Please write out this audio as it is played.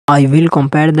I will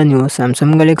compare the new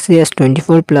Samsung Galaxy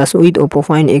S24 Plus with Oppo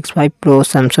Find X5 Pro.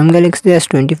 Samsung Galaxy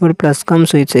S24 Plus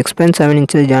comes with 6.7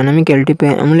 inches dynamic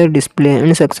LTP AMOLED display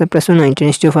and success ratio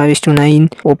 19:5:9.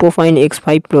 Oppo Find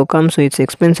X5 Pro comes with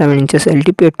 6.7 inches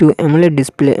LTP to AMOLED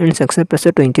display and success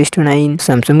ratio 20:9.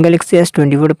 Samsung Galaxy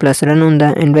S24 Plus run on the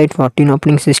Android 14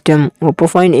 operating system. Oppo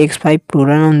Find X5 Pro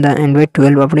run on the Android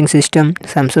 12 operating system.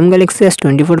 Samsung Galaxy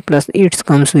S24 Plus it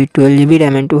comes with 12GB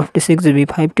RAM and 256GB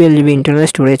 512GB internal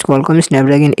storage. Qualcomm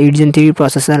Snapdragon 8 Gen 3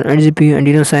 processor and GPU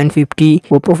Adreno 750.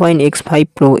 Oppo Find X5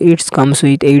 Pro it comes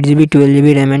with 8GB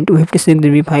 12GB RAM and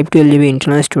 256GB 512GB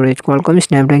internal storage. Qualcomm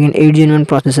Snapdragon 8 Gen 1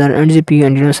 processor and GPU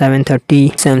Adreno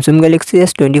 730. Samsung Galaxy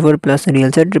S24 Plus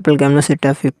real set triple camera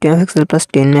setup 50MP plus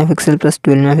 10MP plus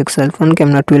 12MP front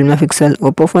camera 12MP.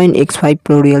 Oppo Find X5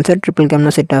 Pro real set triple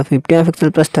camera setup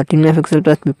 50MP plus 13MP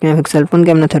plus 50MP front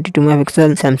camera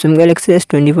 32MP. Samsung Galaxy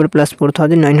S24 Plus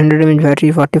 4900mAh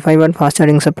battery 45W fast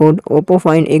charging support. Oppo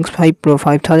Find X5 Pro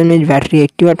 5000mAh battery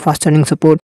 80W fast charging support.